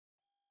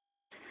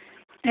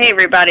Hey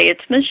everybody,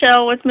 it's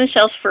Michelle with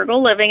Michelle's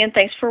Frugal Living, and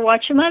thanks for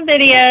watching my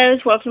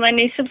videos. Welcome to my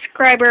new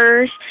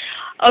subscribers.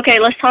 Okay,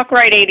 let's talk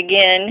Rite Aid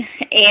again.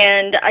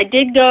 And I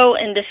did go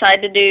and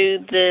decide to do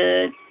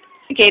the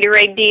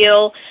Gatorade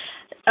deal.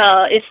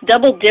 It's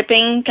double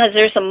dipping because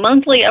there's a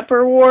monthly upper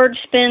reward,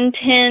 spend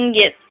 10,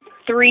 get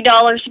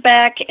 $3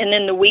 back, and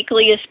then the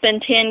weekly is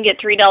spend 10, get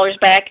 $3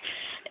 back.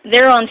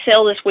 They're on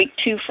sale this week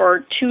too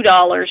for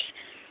 $2.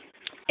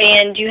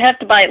 And you have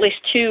to buy at least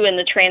 2 in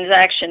the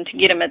transaction to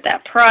get them at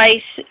that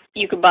price.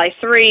 You could buy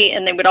 3,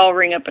 and they would all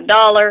ring up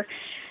 $1.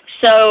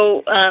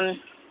 So,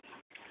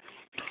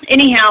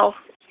 anyhow,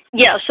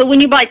 yeah, so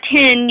when you buy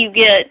 10, you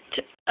get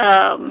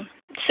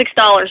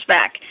 $6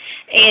 back.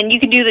 And you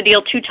can do the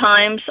deal 2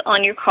 times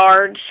on your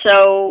card.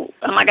 So,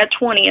 I got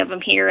 20 of them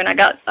here, and I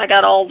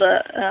got all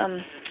the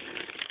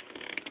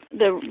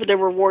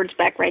rewards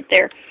back right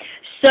there.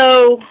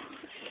 So,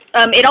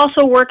 it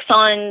also works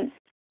on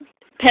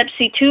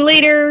Pepsi 2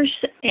 liters,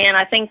 and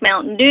I think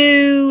Mountain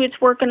Dew it's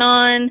working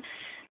on,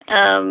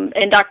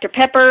 and Dr.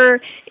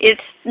 Pepper.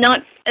 It's not,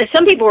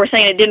 some people were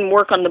saying it didn't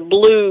work on the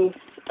blue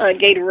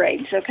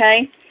Gatorades,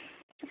 okay?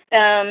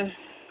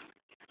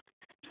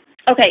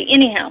 Okay,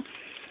 anyhow,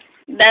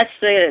 that's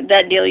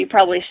that deal. You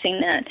probably have seen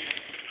that.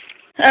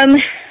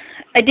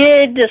 I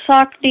did the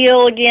sock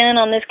deal again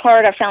on this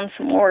card. I found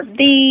some more of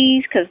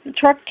these because the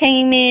truck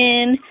came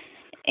in,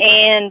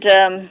 and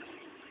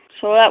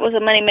so that was a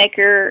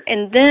moneymaker.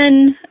 And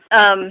then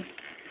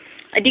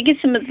I did get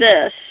some of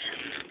this.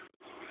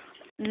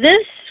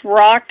 This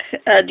rock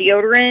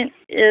deodorant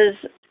is,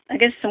 I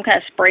guess, some kind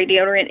of spray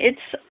deodorant. It's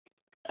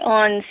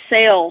on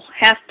sale,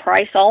 half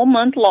price, all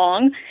month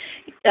long.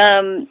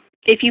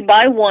 If you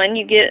buy one,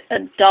 you get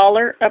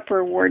 $1 upper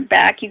reward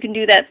back. You can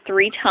do that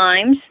 3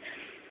 times.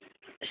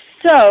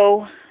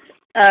 So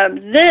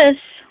this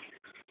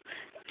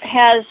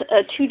has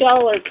a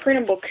 $2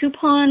 printable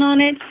coupon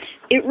on it.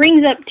 It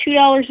rings up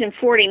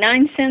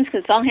 $2.49 because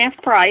it's on half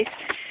price,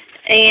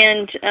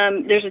 and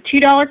there's a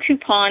 $2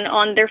 coupon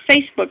on their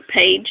Facebook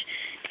page.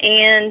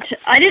 And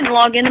I didn't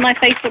log into my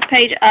Facebook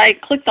page. I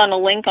clicked on a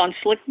link on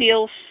Slick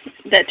Deals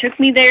that took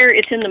me there.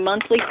 It's in the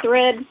monthly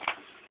thread,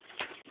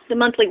 the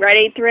monthly Rite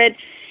Aid thread,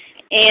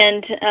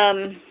 and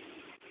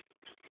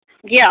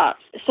yeah.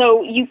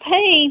 So you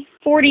pay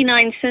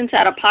 49 cents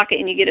out of pocket,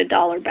 and you get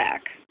 $1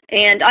 back.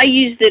 And I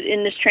used it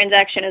in this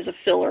transaction as a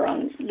filler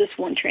on this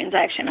one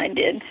transaction I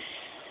did.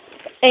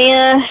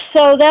 And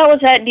so that was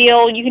that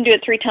deal. You can do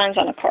it 3 times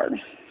on a card.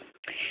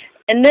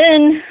 And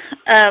then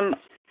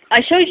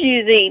I showed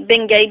you the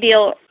Bengay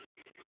deal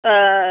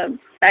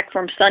back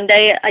from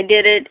Sunday. I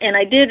did it, and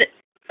I did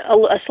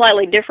a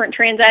slightly different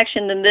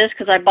transaction than this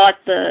because I bought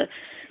the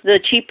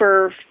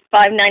cheaper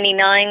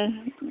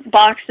 $5.99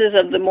 boxes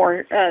of the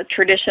more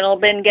traditional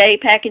Bengay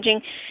packaging.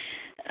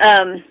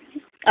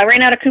 I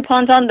ran out of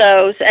coupons on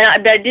those, and I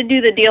did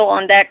do the deal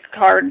on that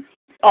card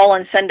all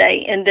on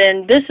Sunday. And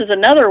then this is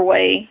another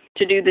way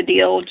to do the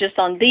deal just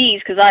on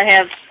these, because I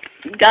have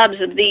gobs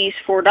of these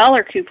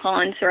 $4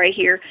 coupons right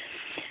here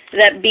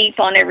that beep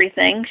on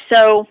everything.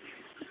 So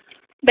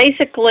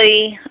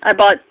basically, I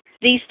bought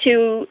these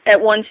 2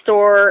 at one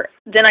store,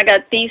 then I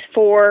got these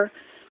 4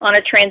 on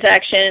a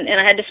transaction, and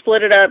I had to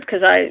split it up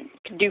because I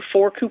could do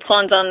 4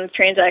 coupons on the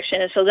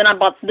transaction. And so then I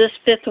bought this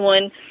 5th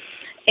one,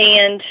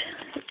 and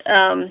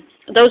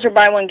those are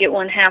buy one, get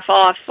one half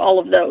off, all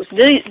of those.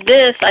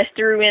 This I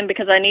threw in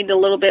because I needed a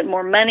little bit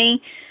more money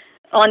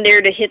on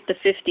there to hit the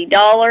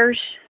 $50.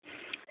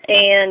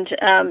 And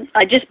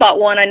I just bought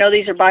one. I know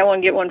these are buy one,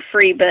 get one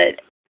free,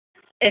 but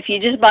if you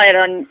just buy it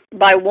on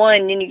buy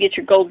one, then you get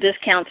your gold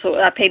discount. So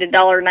I paid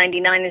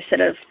 $1.99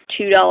 instead of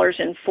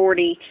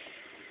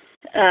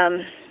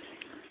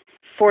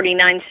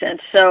 $2.49.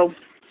 So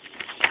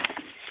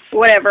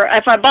whatever.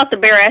 If I bought the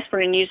Bare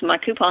Aspirin and used my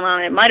coupon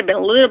on it, it might have been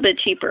a little bit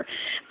cheaper.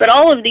 But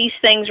all of these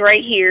things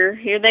right here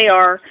they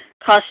are,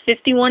 cost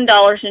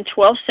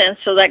 $51.12,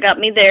 so that got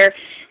me there.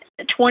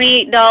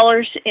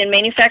 $28 in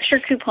manufacturer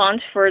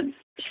coupons for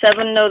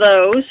 7 of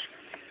those.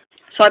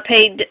 So I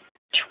paid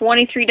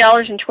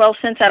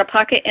 $23.12 out of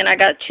pocket, and I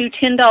got 2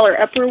 $10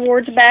 up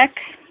rewards back,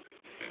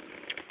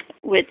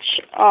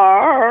 which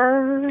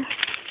are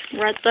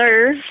right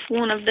there,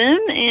 one of them,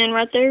 and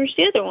right there's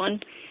the other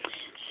one.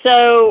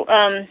 So,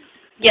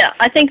 yeah,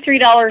 I think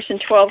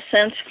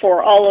 $3.12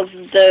 for all of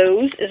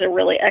those is a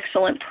really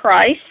excellent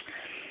price.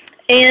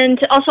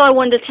 And also I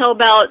wanted to tell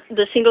about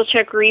the single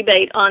check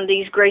rebate on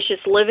these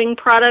Gracious Living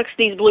products,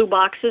 these blue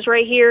boxes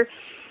right here.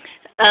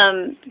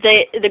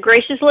 The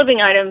Gracious Living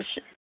items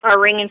are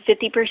ringing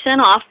 50%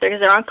 off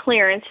because they're on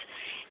clearance.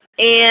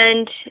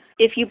 And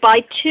if you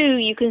buy 2,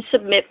 you can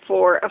submit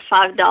for a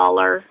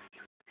 $5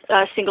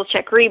 single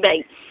check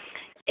rebate.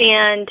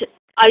 And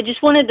I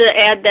just wanted to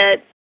add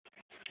that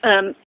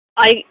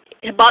I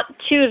bought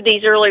 2 of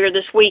these earlier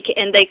this week,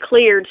 and they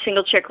cleared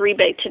single check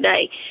rebate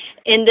today.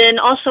 And then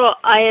also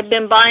I have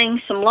been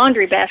buying some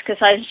laundry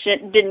baskets. I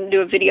didn't do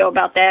a video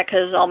about that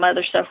because all my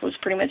other stuff was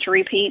pretty much a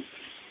repeat.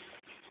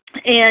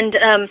 And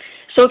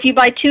so if you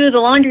buy 2 of the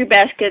laundry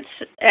baskets,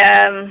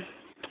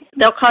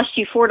 they'll cost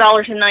you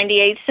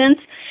 $4.98,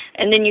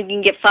 and then you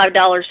can get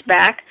 $5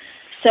 back.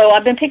 So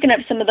I've been picking up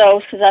some of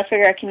those because I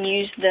figure I can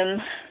use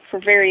them for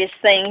various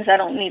things. I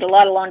don't need a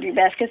lot of laundry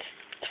baskets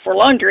for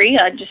laundry.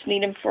 I just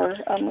need them for,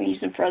 I'm going to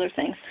use them for other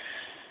things.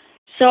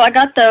 So I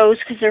got those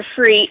because they're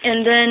free.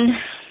 And then,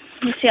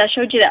 let's see, I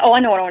showed you that. Oh, I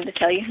know what I wanted to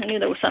tell you. I knew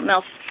there was something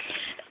else.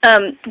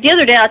 The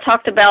other day I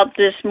talked about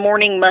this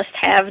morning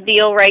must-have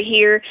deal right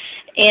here.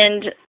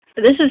 And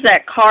this is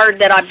that card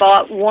that I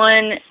bought,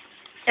 one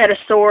at a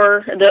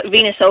store, the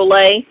Venus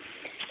Olay,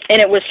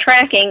 and it was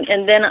tracking.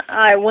 And then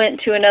I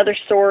went to another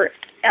store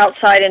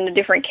outside in a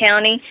different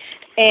county,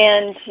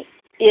 and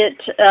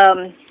it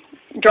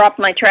dropped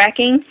my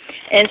tracking.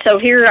 And so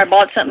here I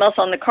bought something else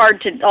on the card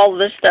to all of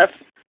this stuff,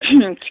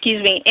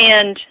 excuse me,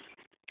 and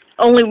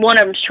only one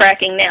of them's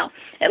tracking now.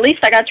 At least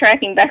I got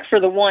tracking back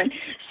for the one.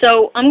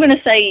 So I'm going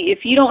to say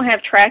if you don't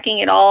have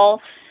tracking at all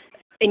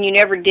and you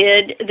never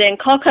did, then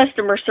call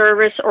customer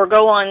service or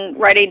go on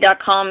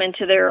riteaid.com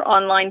into their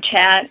online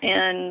chat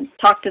and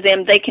talk to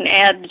them. They can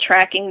add the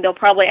tracking. They'll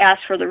probably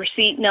ask for the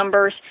receipt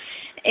numbers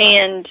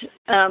and,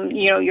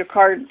 you know, your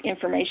card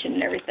information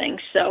and everything.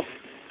 So,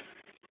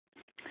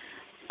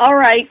 all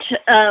right,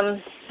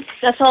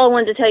 that's all I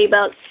wanted to tell you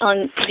about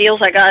on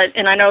deals I got.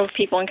 And I know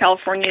people in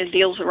California,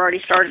 deals have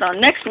already started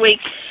on next week,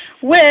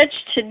 which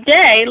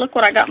today, look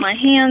what I got my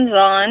hands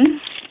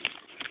on,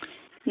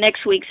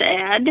 next week's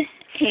ad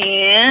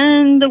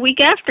and the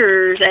week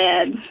after's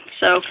ad.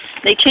 So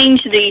they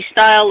changed the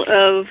style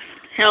of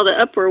how the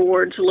upper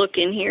awards look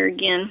in here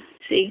again,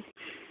 see?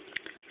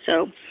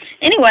 So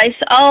anyways,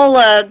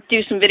 I'll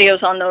do some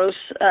videos on those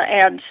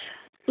ads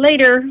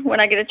later when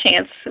I get a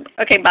chance.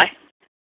 Okay, bye.